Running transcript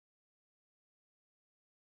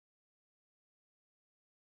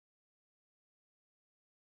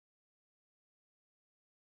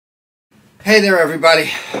Hey there everybody,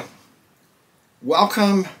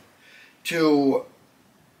 welcome to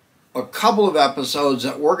a couple of episodes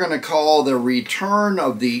that we're going to call the return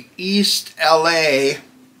of the East LA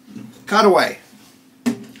Cutaway.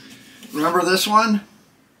 Remember this one?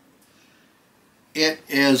 It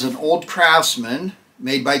is an old Craftsman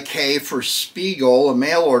made by K for Spiegel, a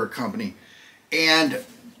mail order company, and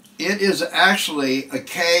it is actually a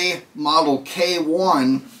K model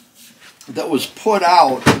K1 that was put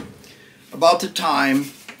out about the time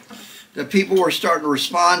that people were starting to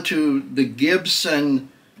respond to the Gibson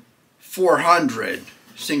 400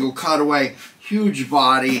 single cutaway, huge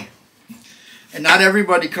body, and not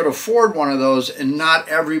everybody could afford one of those, and not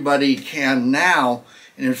everybody can now.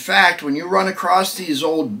 And in fact, when you run across these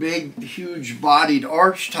old big huge bodied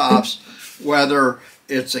arch tops, whether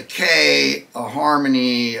it's a K, a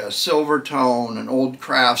Harmony, a Silvertone, an old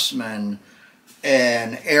Craftsman,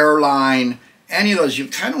 an Airline, any of those, you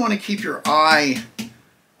kind of want to keep your eye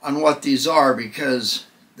on what these are, because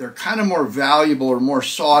they're kind of more valuable or more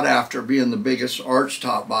sought after being the biggest arch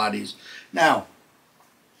top bodies. Now,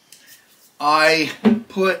 I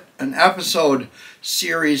put an episode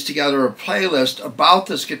series together, a playlist about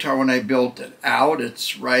this guitar when I built it out.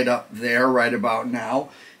 It's right up there, right about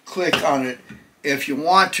now. Click on it if you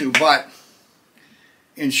want to. But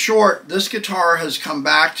in short, this guitar has come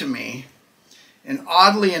back to me. And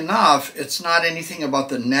oddly enough, it's not anything about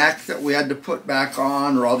the neck that we had to put back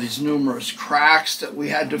on, or all these numerous cracks that we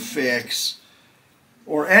had to fix,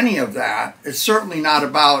 or any of that. It's certainly not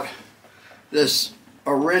about this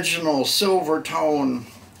original Silvertone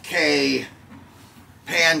K,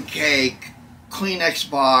 pancake, Kleenex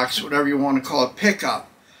box, whatever you want to call it, pickup.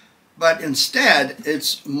 But instead,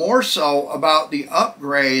 it's more so about the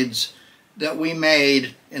upgrades that we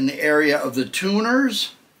made in the area of the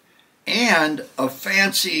tuners, and a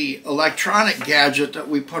fancy electronic gadget that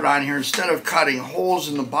we put on here. Instead of cutting holes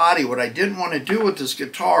in the body, what I didn't want to do with this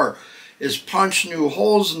guitar is punch new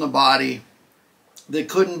holes in the body that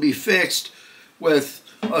couldn't be fixed with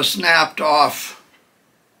a snapped off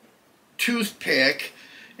toothpick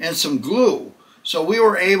and some glue. So we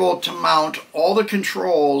were able to mount all the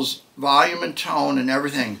controls, volume and tone and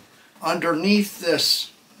everything, underneath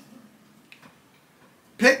this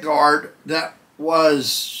pick guard that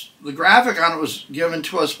was, the graphic on it was given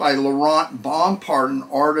to us by Laurent Bompard, an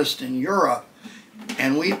artist in Europe,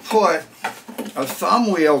 and we put a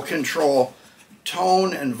thumb wheel control,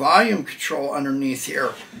 tone and volume control underneath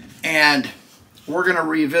here, and we're going to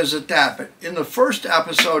revisit that. But in the first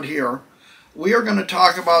episode here, we are going to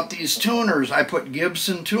talk about these tuners. I put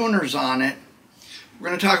Gibson tuners on it. We're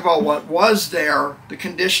going to talk about what was there, the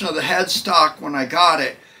condition of the headstock when I got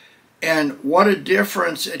it, and what a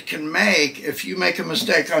difference it can make if you make a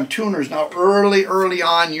mistake on tuners. Now, early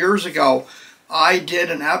on, years ago, I did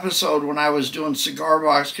an episode when I was doing cigar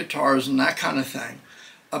box guitars and that kind of thing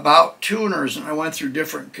about tuners, and I went through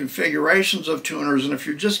different configurations of tuners. And if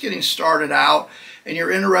you're just getting started out and you're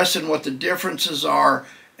interested in what the differences are,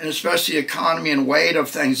 and especially economy and weight of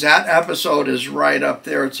things, that episode is right up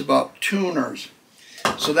there. It's about tuners.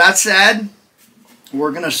 So that said, we're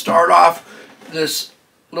going to start off this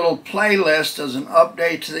little playlist as an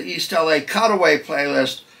update to the East LA Cutaway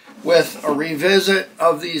playlist with a revisit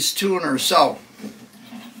of these tuners. So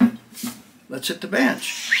let's hit the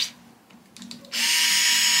bench.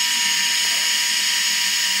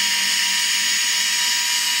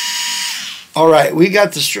 All right, we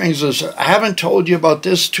got the strings loose. I haven't told you about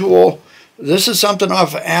this tool. This is something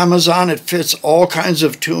off of Amazon. It fits all kinds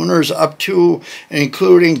of tuners up to and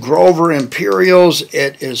including Grover Imperials.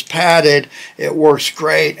 It is padded. It works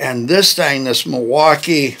great. And this thing, this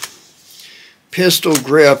Milwaukee pistol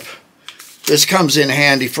grip, this comes in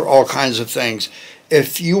handy for all kinds of things.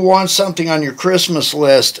 If you want something on your Christmas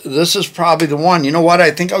list, this is probably the one. You know what? I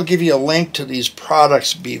think I'll give you a link to these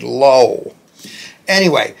products below.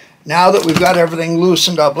 Anyway, now that we've got everything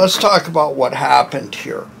loosened up, let's talk about what happened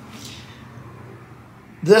here.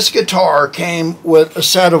 This guitar came with a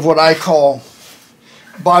set of what I call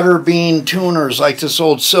butterbean tuners, like this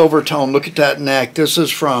old Silvertone. Look at that neck. This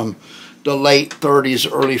is from the late 30s,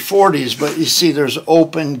 early 40s, but you see there's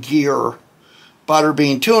open gear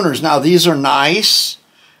butterbean tuners. Now, these are nice.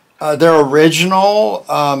 They're original.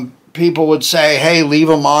 People would say, hey, leave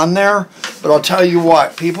them on there. But I'll tell you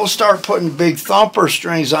what, people start putting big thumper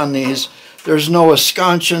strings on these. There's no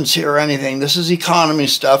escutcheons here or anything. This is economy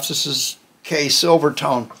stuff. This is K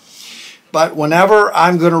Silvertone. But whenever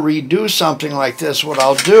I'm going to redo something like this, what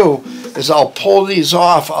I'll do is I'll pull these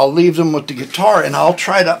off, I'll leave them with the guitar, and I'll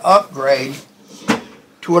try to upgrade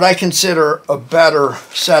to what I consider a better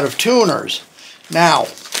set of tuners. Now,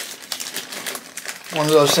 one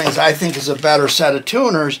of those things I think is a better set of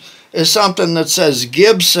tuners, is something that says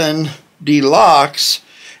Gibson Deluxe,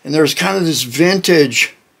 and there's kind of this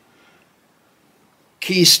vintage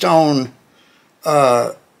keystone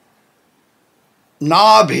knob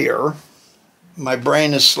here. My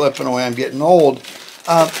brain is slipping away, I'm getting old.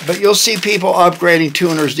 But you'll see people upgrading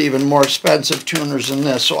tuners to even more expensive tuners than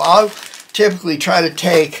this. So I'll typically try to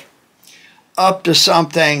take up to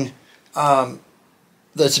something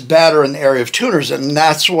that's better in the area of tuners, and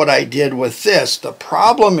that's what I did with this. The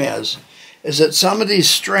problem is that some of these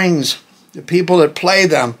strings, the people that play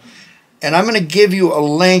them, and I'm going to give you a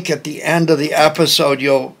link at the end of the episode,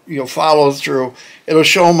 you'll follow through. It'll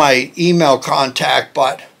show my email contact,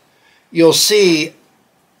 but you'll see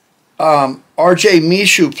RJ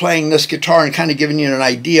Mishu playing this guitar and kind of giving you an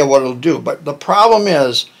idea what it'll do. But the problem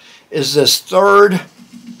is this third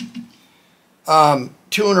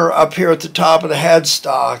tuner up here at the top of the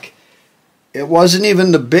headstock. It wasn't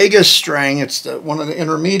even the biggest string, it's one of the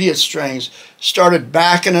intermediate strings, started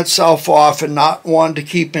backing itself off and not wanting to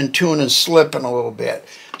keep in tune and slipping a little bit.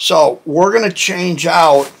 So we're going to change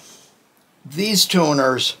out these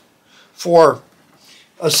tuners for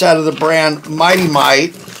a set of the brand Mighty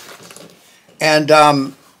Might.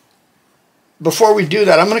 And before we do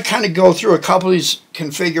that, I'm going to kind of go through a couple of these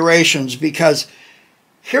configurations, because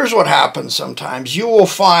here's what happens sometimes. You will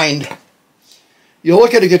find, you'll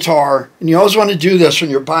look at a guitar, and you always want to do this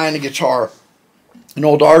when you're buying a guitar, an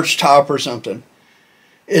old arch top or something,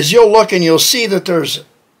 is you'll look and you'll see that there's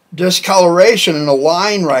discoloration in a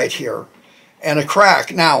line right here and a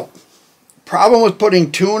crack. Now, problem with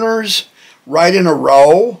putting tuners right in a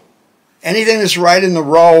row, anything that's right in the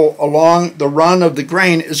row along the run of the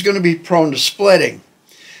grain is going to be prone to splitting.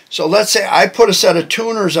 So let's say I put a set of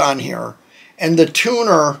tuners on here, and the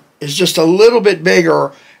tuner is just a little bit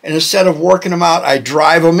bigger, and instead of working them out, I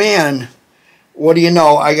drive them in. What do you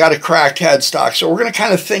know? I got a cracked headstock. So we're going to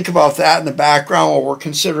kind of think about that in the background while we're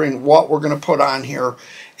considering what we're going to put on here.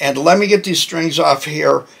 And let me get these strings off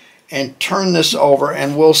here and turn this over,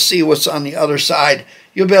 and we'll see what's on the other side.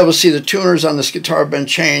 You'll be able to see the tuners on this guitar have been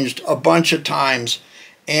changed a bunch of times,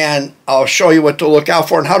 and I'll show you what to look out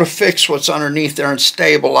for and how to fix what's underneath there and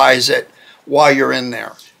stabilize it while you're in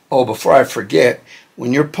there. Oh, before I forget,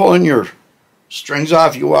 when you're pulling your strings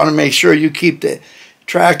off, you want to make sure you keep the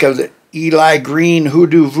track of the Eli Green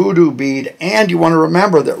Hoodoo Voodoo bead, and you want to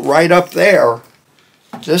remember that right up there,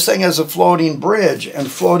 this thing has a floating bridge,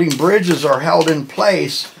 and floating bridges are held in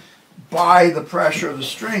place by the pressure of the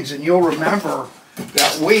strings. And you'll remember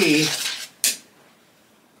that we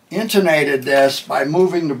intonated this by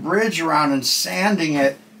moving the bridge around and sanding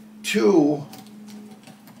it to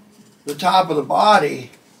the top of the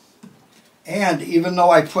body. And even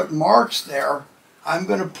though I put marks there, I'm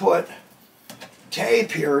going to put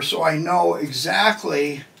tape here so I know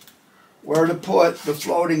exactly where to put the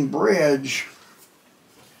floating bridge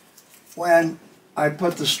when I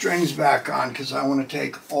put the strings back on, because I want to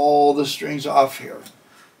take all the strings off here.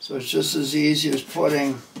 So it's just as easy as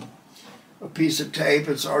putting a piece of tape,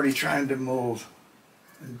 it's already trying to move,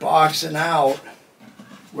 and boxing out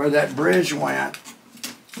where that bridge went,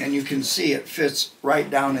 and you can see it fits right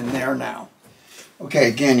down in there now. Okay,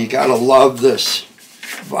 again, you got to love this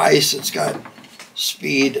vise. It's got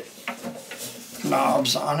speed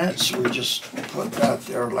knobs on it, so we just put that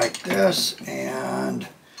there like this and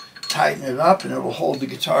tighten it up, and it will hold the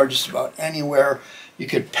guitar just about anywhere. You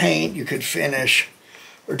could paint, you could finish,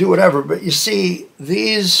 or do whatever. But you see,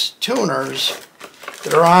 these tuners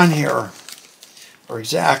that are on here are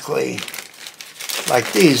exactly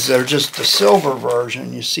like these. They're just the silver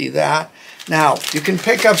version. You see that? Now, you can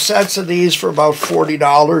pick up sets of these for about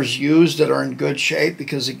 $40 used that are in good shape,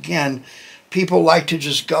 because, again, people like to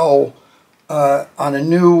just go on a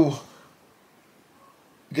new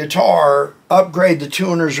guitar, upgrade the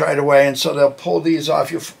tuners right away, and so they'll pull these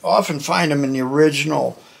off. You often find them in the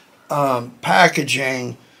original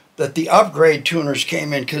packaging that the upgrade tuners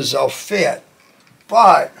came in because they'll fit.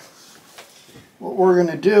 But what we're going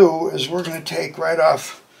to do is we're going to take right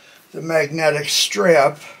off the magnetic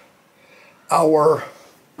strip our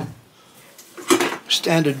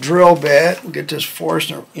extended drill bit. We'll get this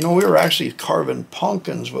Forstner. You know, we were actually carving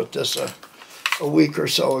pumpkins with this a week or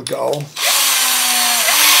so ago.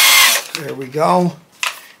 There we go.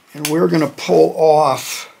 And we're going to pull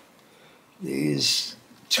off these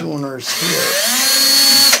tuners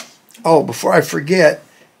here. Oh, before I forget,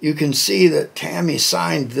 you can see that Tammy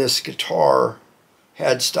signed this guitar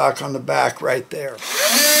headstock on the back right there.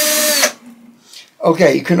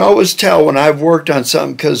 Okay, you can always tell when I've worked on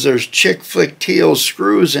something because there's chick flick teal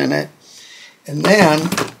screws in it. And then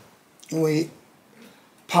we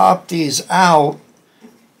pop these out.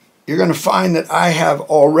 you're going to find that I have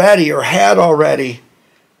already, or had already,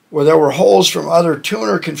 where there were holes from other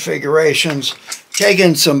tuner configurations,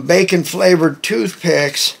 taken some bacon flavored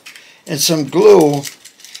toothpicks and some glue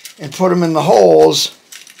and put them in the holes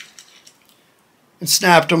and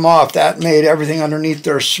snapped them off. That made everything underneath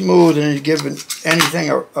there smooth and given anything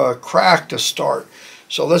a crack to start.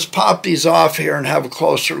 So let's pop these off here and have a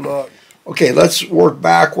closer look. Okay, let's work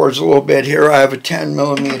backwards a little bit here. I have a 10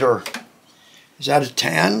 millimeter. Is that a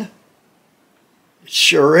 10? It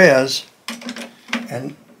sure is.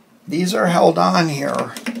 And these are held on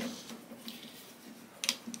here.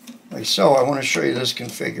 Like so. I want to show you this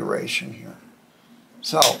configuration here.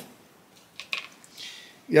 So,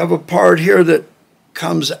 you have a part here that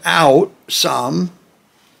comes out some,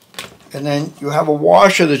 and then you have a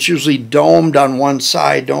washer that's usually domed on one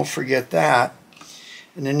side, don't forget that.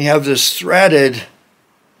 And then you have this threaded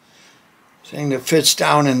thing that fits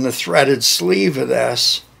down in the threaded sleeve of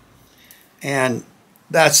this, and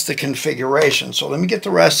that's the configuration. So let me get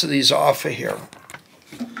the rest of these off of here.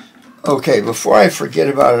 Okay, before I forget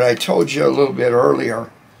about it, I told you a little bit earlier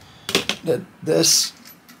that this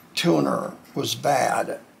tuner was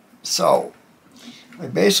bad. So I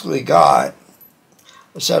basically got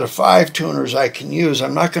a set of 5 tuners I can use.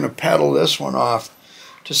 I'm not going to pedal this one off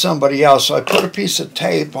to somebody else. So I put a piece of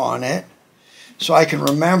tape on it so I can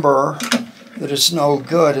remember that it's no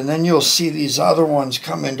good. And then you'll see these other ones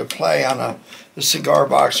come into play on a cigar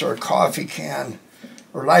box or a coffee can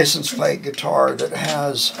or license plate guitar that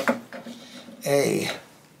has a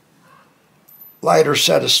lighter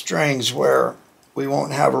set of strings where we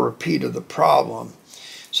won't have a repeat of the problem.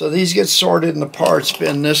 So these get sorted in the parts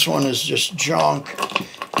bin. This one is just junk.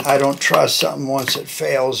 I don't trust something once it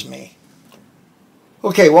fails me.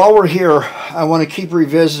 Okay, while we're here, I want to keep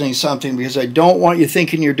revisiting something because I don't want you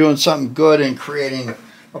thinking you're doing something good and creating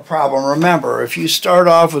a problem. Remember, if you start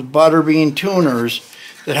off with butterbean tuners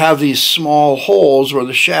that have these small holes where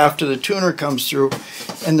the shaft of the tuner comes through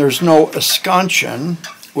and there's no escutcheon,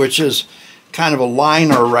 which is kind of a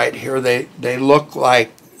liner right here. They look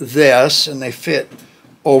like this and they fit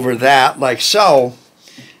over that like so.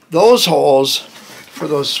 Those holes for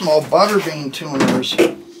those small butterbean tuners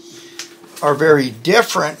are very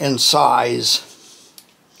different in size.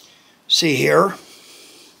 See here?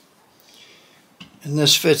 And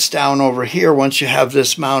this fits down over here once you have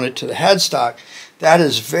this mounted to the headstock. That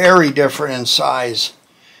is very different in size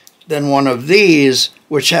than one of these,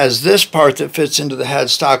 which has this part that fits into the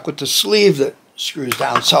headstock with the sleeve that screws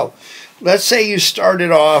down. So let's say you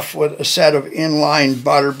started off with a set of inline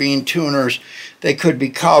butterbean tuners. They could be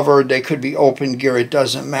covered, they could be open gear, it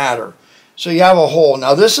doesn't matter. So you have a hole.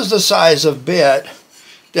 Now this is the size of bit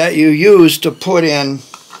that you use to put in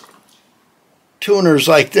tuners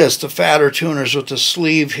like this, the fatter tuners with the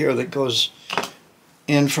sleeve here that goes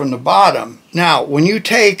in from the bottom. Now when you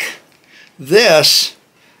take this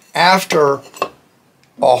after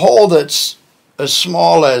a hole that's as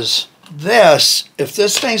small as this, if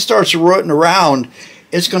this thing starts rooting around,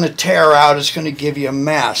 it's going to tear out, it's going to give you a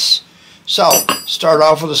mess. So start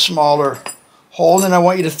off with a smaller hole, and I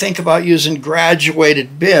want you to think about using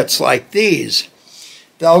graduated bits like these.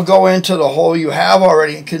 They'll go into the hole you have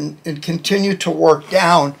already and continue to work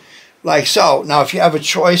down like so. Now if you have a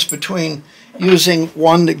choice between using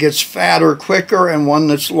one that gets fatter quicker and one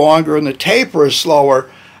that's longer and the taper is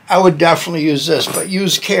slower, I would definitely use this, but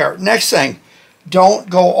use care. Next thing, don't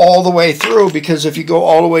go all the way through, because if you go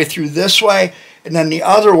all the way through this way and then the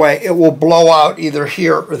other way, it will blow out either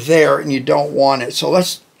here or there and you don't want it. So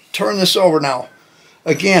let's turn this over now.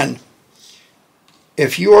 Again,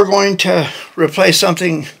 if you are going to replace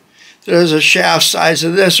something that has a shaft size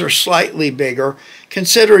of this or slightly bigger,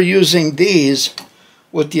 consider using these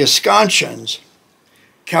with the escutcheons.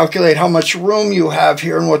 Calculate how much room you have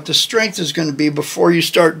here and what the strength is going to be before you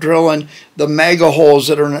start drilling the mega holes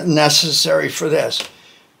that are necessary for this.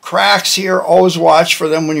 Cracks here, always watch for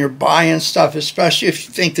them when you're buying stuff, especially if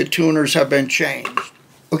you think the tuners have been changed.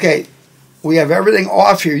 Okay, we have everything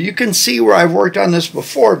off here. You can see where I've worked on this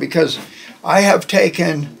before because I have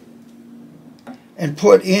taken and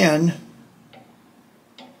put in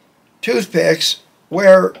toothpicks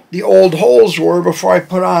where the old holes were before I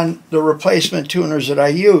put on the replacement tuners that I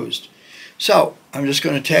used. So I'm just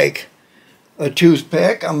going to take a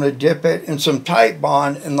toothpick, I'm going to dip it in some Tite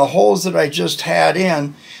Bond, and the holes that I just had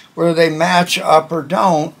in, whether they match up or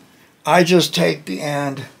don't, I just take the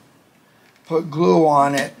end, put glue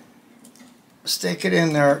on it, stick it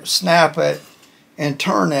in there, snap it, and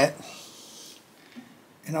turn it.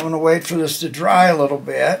 And I'm going to wait for this to dry a little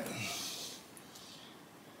bit.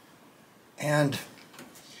 And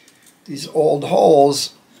these old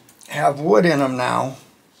holes have wood in them now.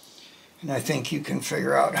 And I think you can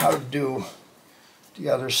figure out how to do the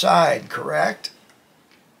other side, correct?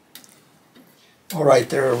 All right,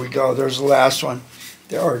 there we go. There's the last one.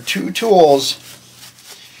 There are two tools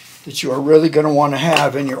that you are really going to want to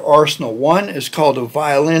have in your arsenal. One is called a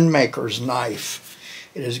violin maker's knife.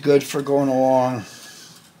 It is good for going along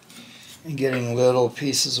and getting little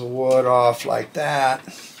pieces of wood off like that,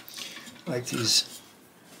 like these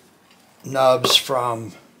nubs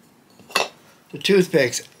from the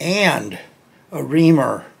toothpicks, and a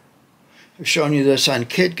reamer. I've shown you this on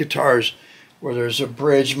kit guitars where there's a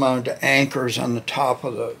bridge mounted to anchors on the top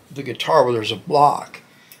of the guitar where there's a block.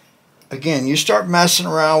 Again, you start messing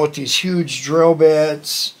around with these huge drill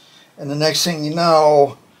bits, and the next thing you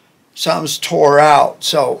know, something's tore out.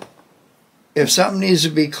 So if something needs to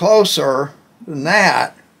be closer than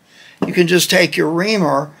that, you can just take your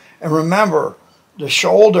reamer, and remember, the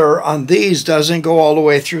shoulder on these doesn't go all the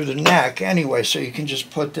way through the neck anyway, so you can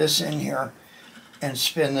just put this in here and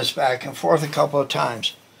spin this back and forth a couple of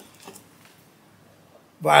times.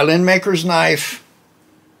 Violin maker's knife,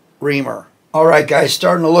 reamer. All right, guys,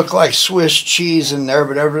 starting to look like Swiss cheese in there,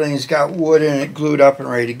 but everything's got wood in it, glued up and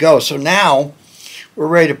ready to go. So now we're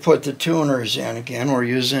ready to put the tuners in. Again, we're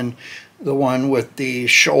using the one with the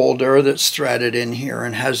shoulder that's threaded in here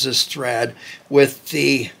and has this thread with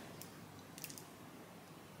the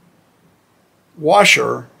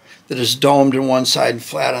washer that is domed on one side and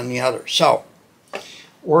flat on the other. So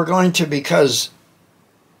we're going to, because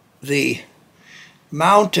the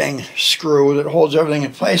mounting screw that holds everything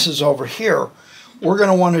in place is over here, we're going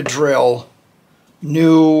to want to drill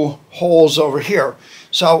new holes over here.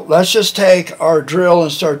 So let's just take our drill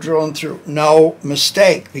and start drilling through. No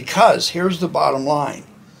mistake, because here's the bottom line.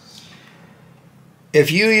 If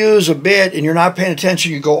you use a bit and you're not paying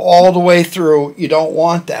attention, you go all the way through. You don't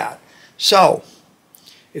want that. So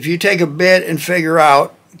if you take a bit and figure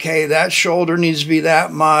out, okay, that shoulder needs to be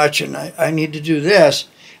that much, and I need to do this,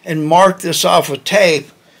 and mark this off with tape,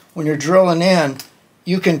 when you're drilling in,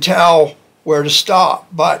 you can tell where to stop.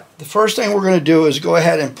 But the first thing we're going to do is go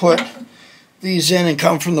ahead and put these in and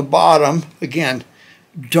come from the bottom. Again,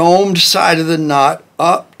 domed side of the nut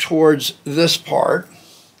up towards this part.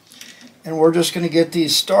 And we're just going to get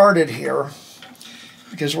these started here,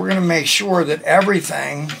 because we're going to make sure that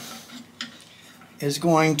everything is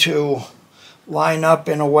going to line up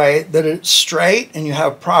in a way that it's straight and you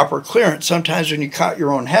have proper clearance. Sometimes when you cut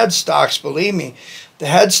your own headstocks, believe me, the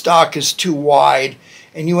headstock is too wide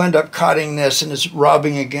and you end up cutting this and it's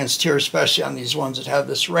rubbing against here, especially on these ones that have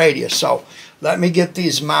this radius. So let me get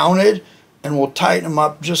these mounted and we'll tighten them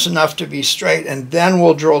up just enough to be straight, and then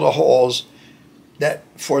we'll drill the holes that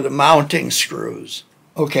for the mounting screws.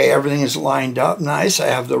 Okay, everything is lined up nice. I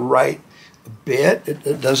have the right bit.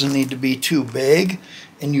 It doesn't need to be too big.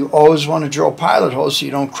 And you always want to drill pilot holes so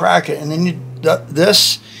you don't crack it. And then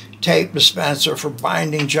this tape dispenser for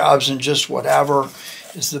binding jobs and just whatever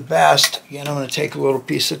is the best. Again, I'm going to take a little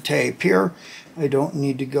piece of tape here. I don't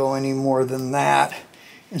need to go any more than that.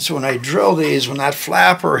 And so when I drill these, when that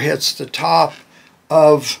flapper hits the top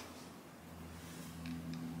of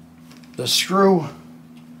the screw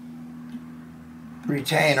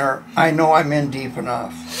retainer, I know I'm in deep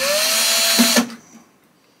enough.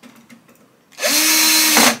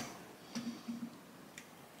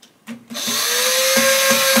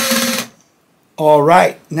 All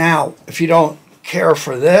right, now, if you don't care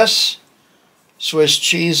for this Swiss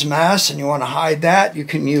cheese mess and you want to hide that, you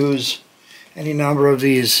can use any number of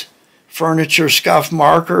these furniture scuff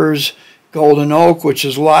markers, golden oak, which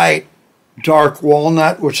is light, dark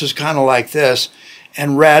walnut, which is kind of like this,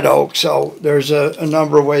 and red oak. So there's a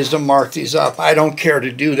number of ways to mark these up. I don't care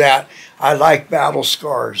to do that. I like battle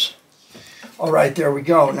scars. All right, there we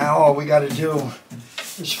go. Now all we got to do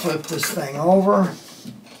is flip this thing over,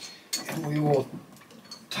 and we will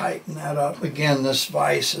tighten that up. Again, this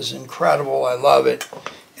vise is incredible. I love it.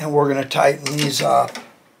 And we're going to tighten these up.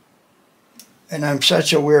 And I'm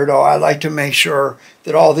such a weirdo. I like to make sure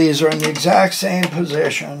that all these are in the exact same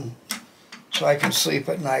position so I can sleep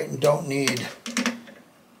at night and don't need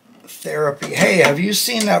therapy. Hey, have you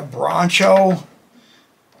seen that Broncho,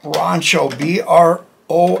 B-R-O-N-C-H-O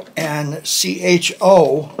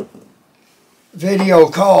video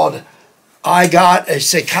called I Got a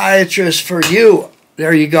Psychiatrist for You?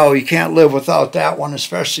 There you go. You can't live without that one,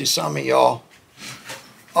 especially some of y'all.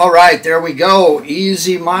 All right, there we go.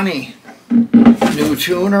 Easy money. New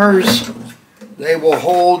tuners. They will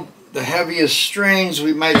hold the heaviest strings.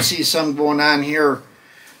 We might see some going on here.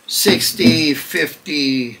 60,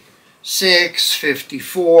 56,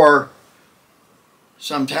 54.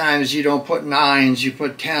 Sometimes you don't put 9s, you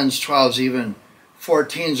put 10s, 12s, even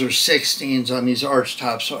 14s or 16s on these arch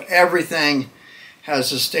tops. So everything has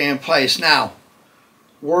to stay in place. Now,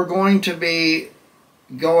 we're going to be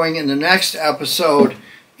going in the next episode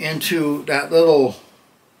into that little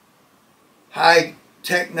high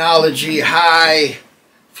technology, high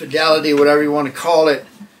fidelity, whatever you want to call it,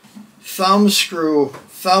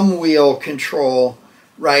 thumb wheel control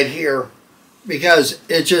right here, because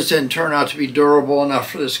it just didn't turn out to be durable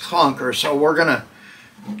enough for this clunker. So we're going to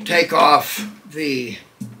take off the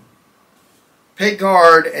pick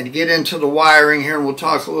guard and get into the wiring here, and we'll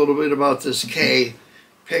talk a little bit about this K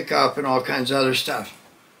pickup and all kinds of other stuff.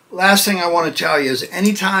 Last thing I want to tell you is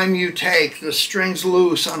anytime you take the strings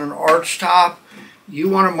loose on an arch top, you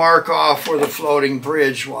want to mark off where the floating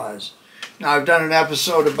bridge was. Now, I've done an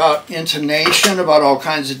episode about intonation, about all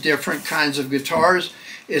kinds of different kinds of guitars.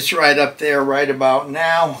 It's right up there right about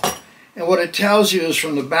now. And what it tells you is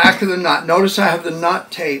from the back of the nut, notice I have the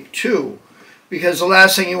nut tape too, because the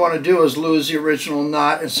last thing you want to do is lose the original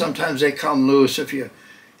nut, and sometimes they come loose. If you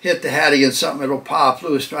hit the head against something, it'll pop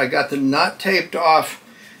loose. But I got the nut taped off,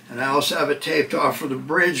 and I also have it taped off where the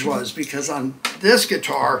bridge was, because on this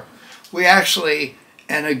guitar, we actually,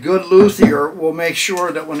 and a good luthier will make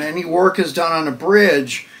sure that when any work is done on a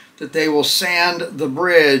bridge, that they will sand the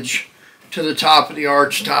bridge to the top of the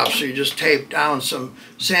arch top. So you just tape down some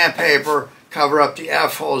sandpaper, cover up the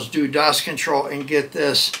F-holes, do dust control, and get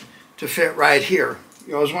this to fit right here.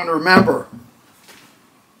 You always want to remember,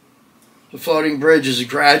 the floating bridge is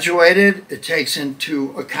graduated. It takes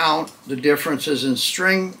into account the differences in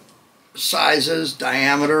string sizes,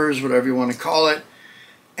 diameters, whatever you want to call it.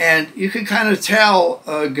 And you can kind of tell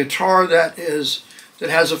a guitar that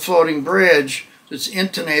has a floating bridge that's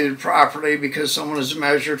intonated properly because someone has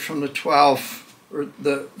measured from the 12th, or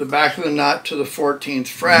the back of the nut to the 14th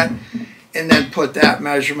fret, and then put that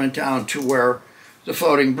measurement down to where the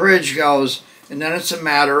floating bridge goes. And then it's a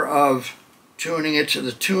matter of tuning it to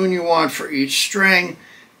the tune you want for each string,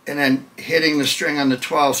 and then hitting the string on the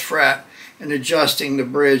 12th fret and adjusting the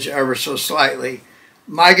bridge ever so slightly.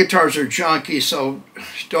 My guitars are junky, so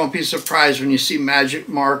don't be surprised when you see magic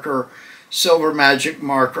marker, silver magic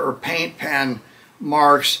marker, or paint pen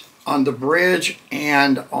marks on the bridge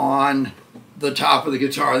and on the top of the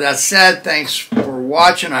guitar. That said, thanks for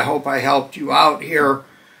watching. I hope I helped you out here.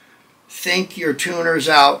 Think your tuners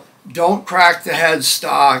out. Don't crack the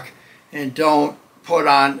headstock, and don't put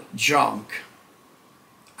on junk.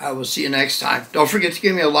 I will see you next time. Don't forget to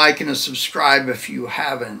give me a like and a subscribe if you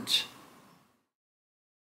haven't.